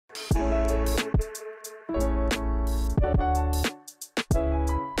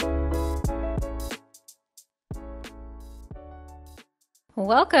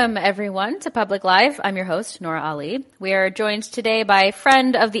Welcome, everyone, to Public Live. I'm your host, Nora Ali. We are joined today by a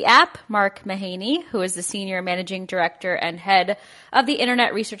friend of the app, Mark Mahaney, who is the Senior Managing Director and Head of the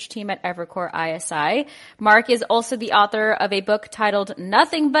Internet Research Team at Evercore ISI. Mark is also the author of a book titled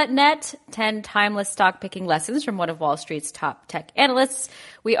Nothing But Net, 10 Timeless Stock Picking Lessons from one of Wall Street's top tech analysts.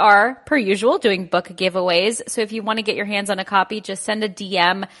 We are, per usual, doing book giveaways. So if you want to get your hands on a copy, just send a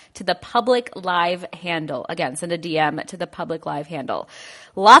DM to the Public Live handle. Again, send a DM to the Public Live handle.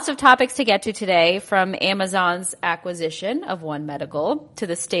 Lots of topics to get to today, from Amazon's acquisition of One Medical to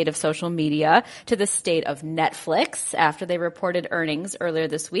the state of social media to the state of Netflix after they reported earnings earlier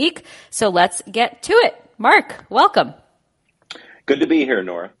this week. So let's get to it. Mark, welcome. Good to be here,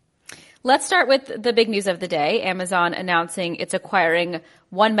 Nora. Let's start with the big news of the day. Amazon announcing it's acquiring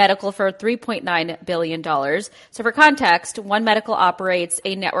One Medical for $3.9 billion. So for context, One Medical operates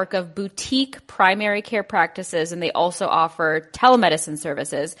a network of boutique primary care practices, and they also offer telemedicine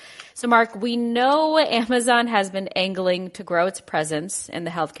services. So Mark, we know Amazon has been angling to grow its presence in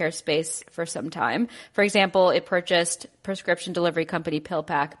the healthcare space for some time. For example, it purchased prescription delivery company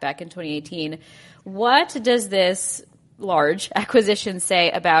PillPack back in 2018. What does this large acquisition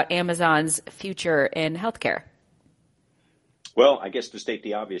say about Amazon's future in healthcare? Well, I guess to state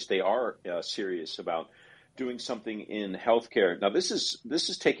the obvious, they are serious about doing something in healthcare. Now, this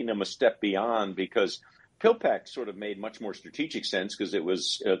is taking them a step beyond, because PillPack sort of made much more strategic sense because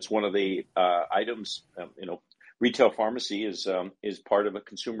it's one of the items. Retail pharmacy is part of a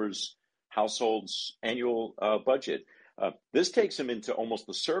consumer's household's annual budget. This takes them into almost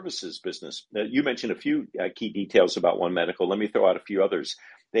the services business. You mentioned a few key details about One Medical. Let me throw out a few others.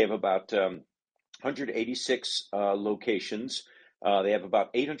 They have about 186 locations. They have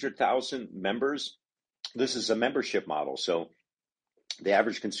about 800,000 members. This is a membership model. So the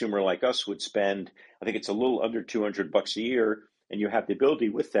average consumer like us would spend, I think it's a little under $200 a year, and you have the ability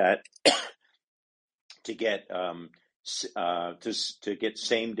with that to get to get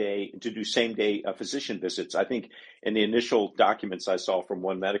same day physician visits. I think in the initial documents I saw from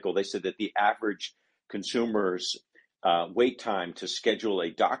One Medical, they said that the average consumer's wait time to schedule a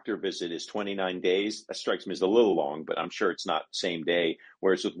doctor visit is 29 days. That strikes me as a little long, but I'm sure it's not same day.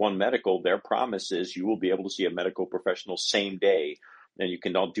 Whereas with One Medical, their promise is you will be able to see a medical professional same day, and you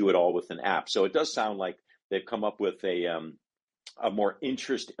can all do it all with an app. So it does sound like they've come up with a more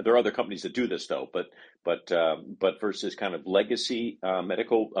interest. There are other companies that do this though, but versus kind of legacy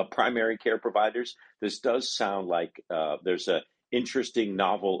medical primary care providers, this does sound like there's a interesting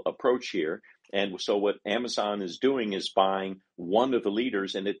novel approach here. And so what Amazon is doing is buying one of the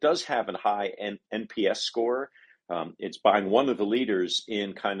leaders, and it does have a high NPS score. It's buying one of the leaders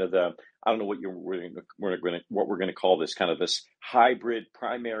in kind of the, I don't know what we're going to call this, kind of this hybrid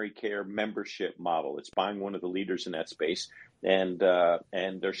primary care membership model. It's buying one of the leaders in that space, and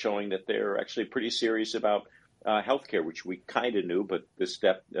they're showing that they're actually pretty serious about healthcare, which we kind of knew, but this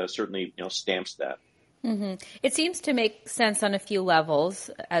step certainly stamps that. Mm-hmm. It seems to make sense on a few levels,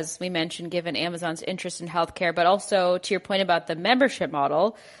 as we mentioned, given Amazon's interest in healthcare, but also to your point about the membership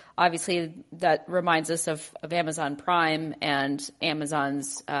model. Obviously, that reminds us of Amazon Prime and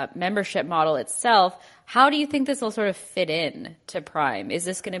Amazon's membership model itself. How do you think this will sort of fit in to Prime? Is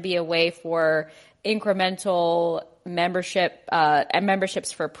this going to be a way for incremental membership and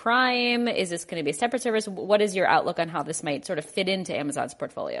memberships for Prime? Is this going to be a separate service? What is your outlook on how this might sort of fit into Amazon's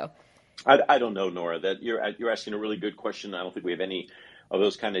portfolio? I don't know, Nora. That you're asking a really good question. I don't think we have any of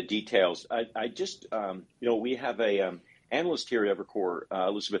those kind of details. I just we have a analyst here at Evercore,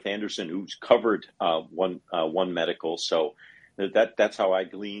 Elizabeth Anderson, who's covered One Medical. So that's how I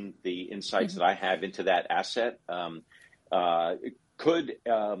glean the insights that I have into that asset. Could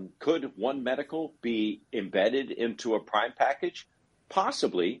One Medical be embedded into a Prime package?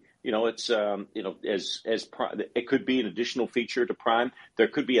 Possibly. It's it could be an additional feature to Prime. There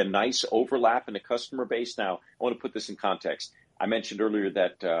could be a nice overlap in the customer base. Now, I want to put this in context. I mentioned earlier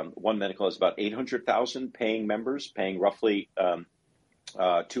that One Medical has about 800,000 paying members, paying roughly a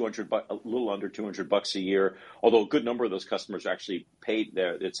little under $200 a year. Although a good number of those customers are actually paid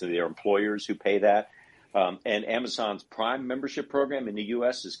it's their employers who pay that. And Amazon's Prime membership program in the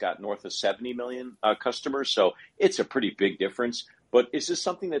U.S. has got north of 70 million customers. So it's a pretty big difference. But is this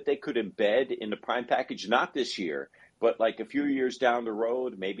something that they could embed in the Prime package? Not this year, but like a few years down the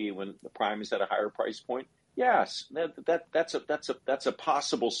road, maybe when the Prime is at a higher price point? Yes, that's a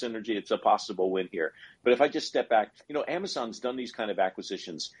possible synergy. It's a possible win here. But if I just step back, Amazon's done these kind of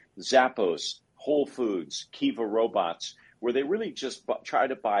acquisitions, Zappos, Whole Foods, Kiva Robots, where they really just try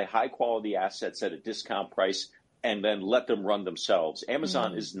to buy high quality assets at a discount price and then let them run themselves.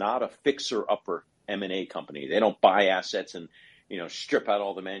 Amazon is not a fixer-upper M&A company. They don't buy assets and strip out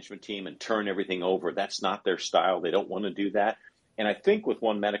all the management team and turn everything over. That's not their style. They don't want to do that. And I think with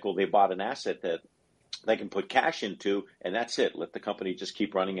One Medical, they bought an asset that they can put cash into, and that's it. Let the company just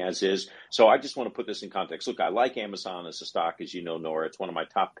keep running as is. So I just want to put this in context. Look, I like Amazon as a stock, as you know, Nora. It's one of my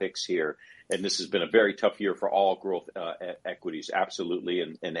top picks here. And this has been a very tough year for all growth equities, absolutely.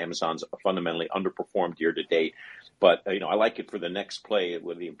 And Amazon's fundamentally underperformed year to date. But, I like it for the next play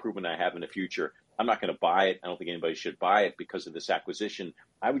with the improvement I have in the future. I'm not going to buy it. I don't think anybody should buy it because of this acquisition.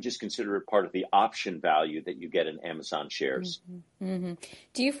 I would just consider it part of the option value that you get in Amazon shares. Mm-hmm. Mm-hmm.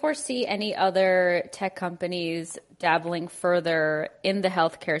 Do you foresee any other tech companies dabbling further in the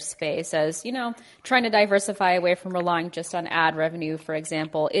healthcare space as, trying to diversify away from relying just on ad revenue, for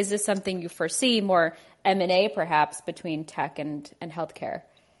example? Is this something you foresee, more M&A perhaps between tech and healthcare?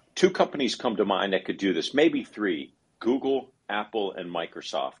 Two companies come to mind that could do this, maybe three: Google, Apple, and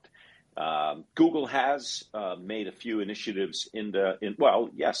Microsoft. Google has made a few initiatives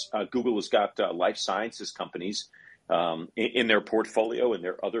Google has got life sciences companies in their portfolio, in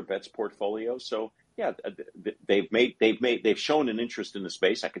their other bets portfolio. So yeah, they've shown an interest in the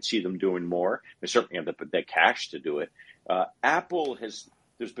space. I could see them doing more. They certainly have the cash to do it. Apple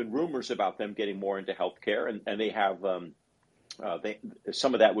there's been rumors about them getting more into healthcare, and they have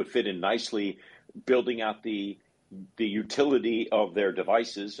some of that would fit in nicely, building out the utility of their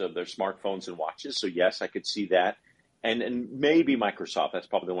devices, of their smartphones and watches. So yes, I could see that. And maybe Microsoft, that's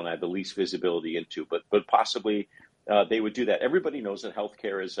probably the one I have the least visibility into, but possibly they would do that. Everybody knows that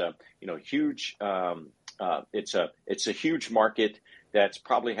healthcare is a huge, it's a huge market that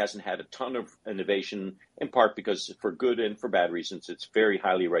probably hasn't had a ton of innovation, in part because for good and for bad reasons, it's very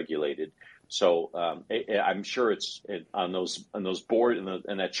highly regulated. So I'm sure it's on those board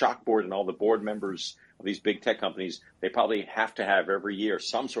and that chalkboard, and all the board members of these big tech companies, they probably have to have every year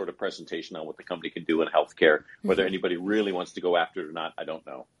some sort of presentation on what the company can do in healthcare. Whether anybody really wants to go after it or not, I don't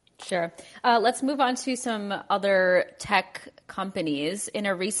know. Sure. Let's move on to some other tech companies. In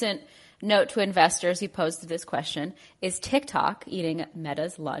a recent note to investors, you posed this question: is TikTok eating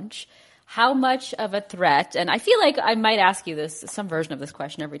Meta's lunch? How much of a threat, and I feel like I might ask you some version of this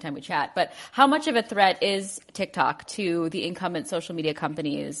question every time we chat, but how much of a threat is TikTok to the incumbent social media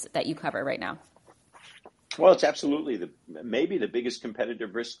companies that you cover right now? Well, it's absolutely maybe the biggest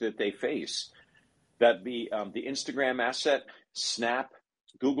competitive risk that they face. That the Instagram asset, Snap,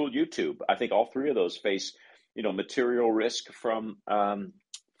 Google, YouTube. I think all three of those face, material risk from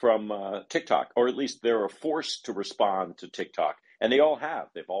TikTok, or at least they're forced to respond to TikTok. And they all have.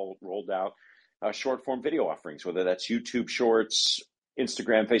 They've all rolled out short form video offerings, whether that's YouTube Shorts,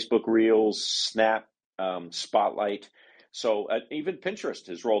 Instagram, Facebook Reels, Snap, Spotlight. So even Pinterest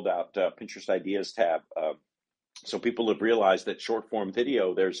has rolled out Pinterest Ideas tab. So people have realized that short form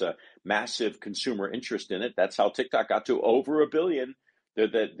video, there's a massive consumer interest in it. That's how TikTok got to over 1 billion. They're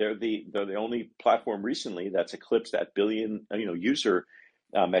the only platform recently that's eclipsed that billion user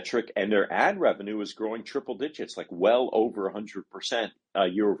metric, and their ad revenue is growing triple digits, like well over 100%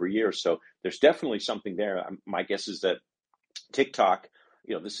 year over year. So there's definitely something there. My guess is that TikTok,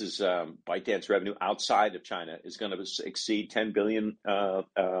 this is ByteDance revenue outside of China is going to exceed 10 billion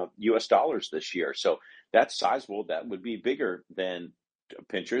US dollars this year. So that's sizable. That would be bigger than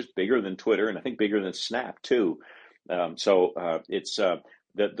Pinterest, bigger than Twitter, and I think bigger than Snap too. It's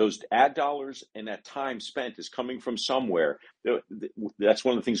those ad dollars and that time spent is coming from somewhere. That's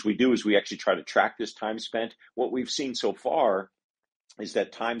one of the things we do, is we actually try to track this time spent. What we've seen so far is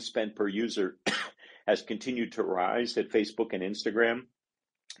that time spent per user has continued to rise at Facebook and Instagram,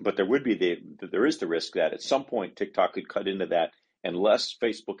 but there is the risk that at some point TikTok could cut into that unless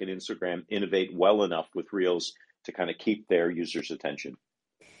Facebook and Instagram innovate well enough with Reels to kind of keep their users' attention.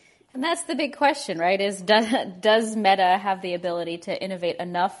 And that's the big question, right? Does Meta have the ability to innovate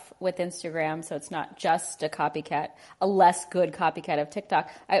enough with Instagram so it's not just a less good copycat of TikTok?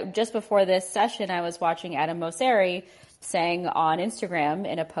 Just before this session, I was watching Adam Mosseri saying on Instagram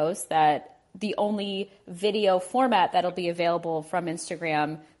in a post that the only video format that'll be available from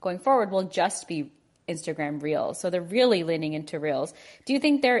Instagram going forward will just be Instagram Reels. So they're really leaning into Reels. Do you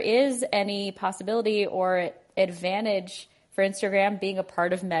think there is any possibility or advantage for Instagram being a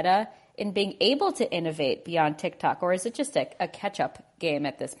part of Meta in being able to innovate beyond TikTok, or is it just a catch-up game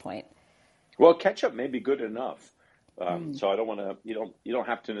at this point? Well, catch-up may be good enough. So I don't want to. You don't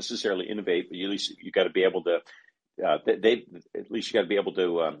have to necessarily innovate, but at least you got to be able to. At least you got to be able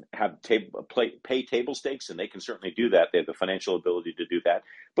to have pay table stakes, and they can certainly do that. They have the financial ability to do that.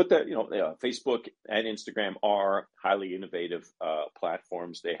 But Facebook and Instagram are highly innovative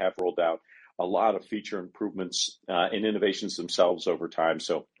platforms. They have rolled out a lot of feature improvements and innovations themselves over time.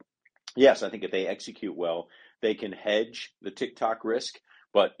 So yes, I think if they execute well, they can hedge the TikTok risk.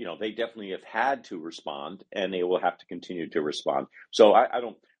 But they definitely have had to respond, and they will have to continue to respond. So I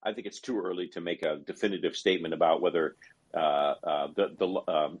think it's too early to make a definitive statement about whether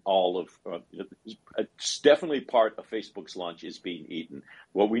it's definitely part of Facebook's lunch is being eaten.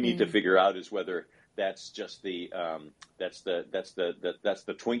 What we need to figure out is whether that's just the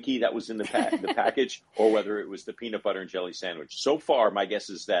Twinkie that was in the package, or whether it was the peanut butter and jelly sandwich. So far, my guess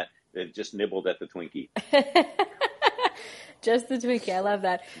is that they just nibbled at the Twinkie. Just the Twinkie. I love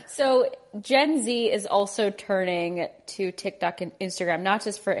that. So Gen Z is also turning to TikTok and Instagram, not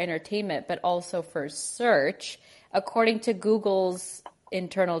just for entertainment, but also for search. According to Google's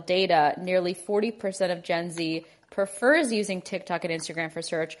internal data, nearly 40% of Gen Z prefers using TikTok and Instagram for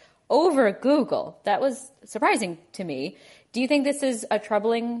search over Google. That was surprising to me. Do you think this is a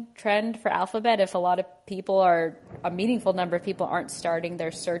troubling trend for Alphabet if a meaningful number of people aren't starting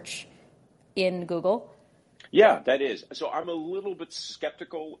their search in Google? Yeah, that is. So I'm a little bit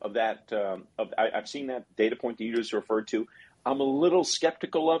skeptical of that. I've seen that data point that you just referred to. I'm a little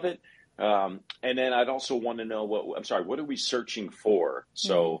skeptical of it. And then I'd also want to know what are we searching for?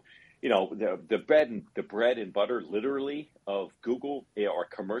 So, the bread and butter literally of Google are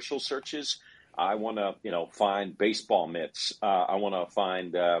commercial searches. I want to, find baseball mitts. I want to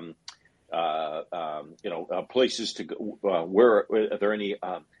find, places to go. Where are there any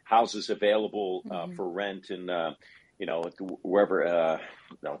houses available for rent, and wherever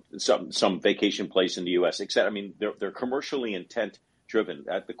some vacation place in the U.S. Except, I mean, they're commercially intent driven.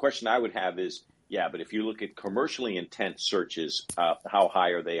 The question I would have is, but if you look at commercially intent searches, how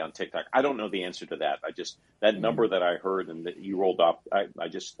high are they on TikTok? I don't know the answer to that. That number that I heard and that you rolled up, I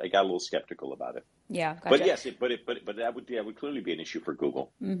got a little skeptical about it. Yeah, gotcha. But yes, but that would clearly be an issue for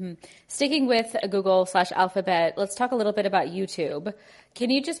Google. Mm-hmm. Sticking with Google/Alphabet, let's talk a little bit about YouTube. Can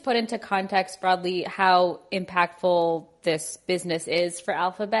you just put into context broadly how impactful this business is for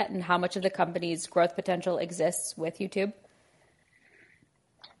Alphabet and how much of the company's growth potential exists with YouTube?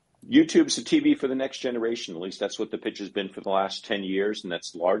 YouTube's a TV for the next generation. At least that's what the pitch has been for the last 10 years, and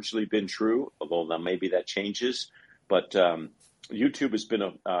that's largely been true, although now maybe that changes. But YouTube has been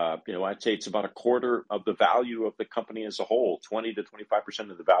I'd say it's about a quarter of the value of the company as a whole. 20 to 25%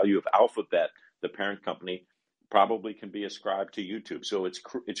 of the value of Alphabet, the parent company, probably can be ascribed to YouTube. So it's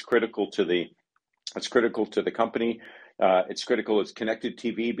critical to the company. It's critical as connected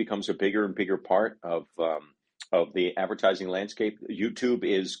TV becomes a bigger and bigger part of the advertising landscape. YouTube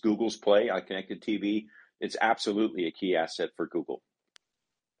is Google's play on connected TV. It's absolutely a key asset for Google.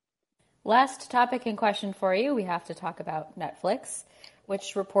 Last topic and question for you. We have to talk about Netflix,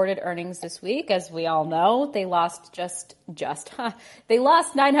 which reported earnings this week. As we all know, they lost they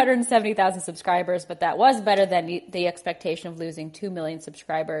lost 970,000 subscribers, but that was better than the expectation of losing 2 million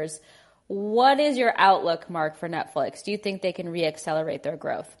subscribers. What is your outlook, Mark, for Netflix? Do you think they can reaccelerate their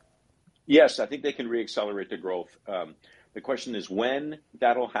growth? Yes, I think they can reaccelerate the growth. The question is when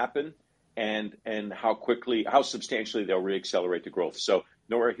that'll happen and how substantially they'll reaccelerate the growth. So,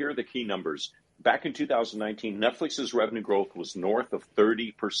 Nora, here are the key numbers. Back in 2019, Netflix's revenue growth was north of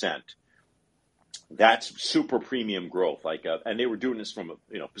 30%. That's super premium growth. And they were doing this from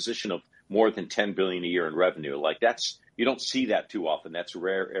a position of more than $10 billion a year in revenue. You don't see that too often. That's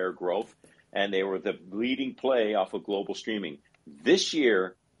rare air growth. And they were the leading play off of global streaming. This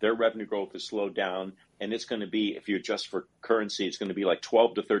year, their revenue growth has slowed down, and it's going to be, if you adjust for currency, it's going to be like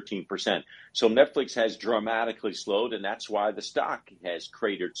 12 to 13%. So Netflix has dramatically slowed, and that's why the stock has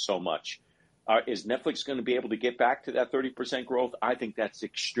cratered so much. Is Netflix going to be able to get back to that 30% growth? I think that's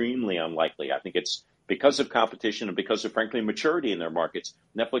extremely unlikely. I think it's because of competition and because of, frankly, maturity in their markets.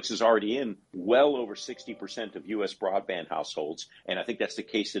 Netflix is already in well over 60% of U.S. broadband households, and I think that's the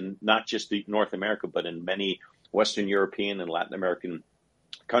case in not just North America, but in many Western European and Latin American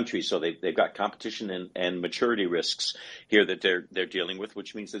countries. So they've got competition and maturity risks here that they're dealing with,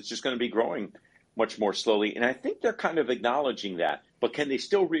 which means it's just going to be growing much more slowly. And I think they're kind of acknowledging that. But can they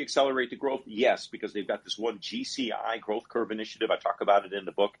still reaccelerate the growth? Yes, because they've got this one GCI growth curve initiative. I talk about it in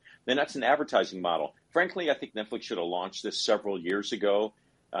the book. Then that's an advertising model. Frankly, I think Netflix should have launched this several years ago.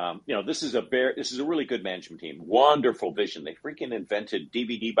 This is a really good management team. Wonderful vision. They freaking invented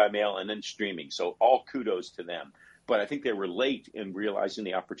DVD by mail and then streaming. So all kudos to them. But I think they were late in realizing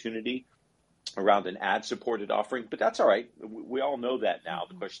the opportunity around an ad-supported offering. But that's all right. We all know that now.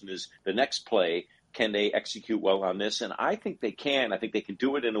 The question is the next play, can they execute well on this? And I think they can. I think they can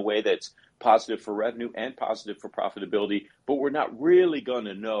do it in a way that's positive for revenue and positive for profitability. But we're not really going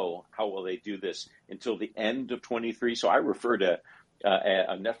to know how well they do this until the end of 23. So I refer to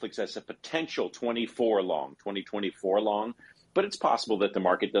Netflix as a potential 2024 long. but it's possible that the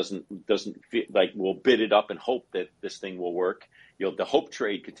market doesn't feel like will bid it up and hope that this thing will work. The hope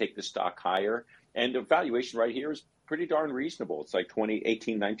trade could take the stock higher, and the valuation right here is pretty darn reasonable. It's like 20,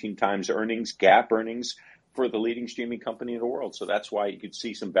 18, 19 times earnings, GAAP earnings for the leading streaming company in the world. So that's why you could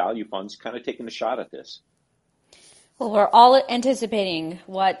see some value funds kind of taking a shot at this. Well, we're all anticipating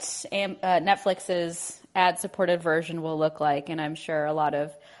what Netflix's ad-supported version will look like, and I'm sure a lot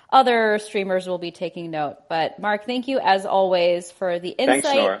of other streamers will be taking note. But Mark, thank you as always for the insight.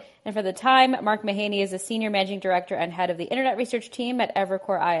 Thanks, Nora. And for the time. Mark Mahaney is a senior managing director and head of the internet research team at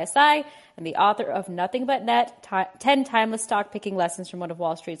Evercore ISI and the author of Nothing But Net, 10 Timeless Stock Picking Lessons from one of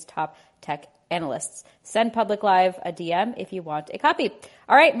Wall Street's top tech analysts. Send Public Live a DM if you want a copy.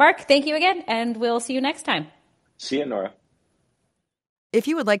 All right, Mark, thank you again, and we'll see you next time. See you, Nora. If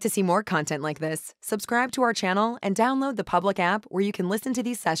you would like to see more content like this, subscribe to our channel and download the Public app where you can listen to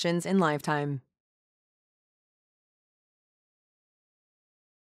these sessions in live time.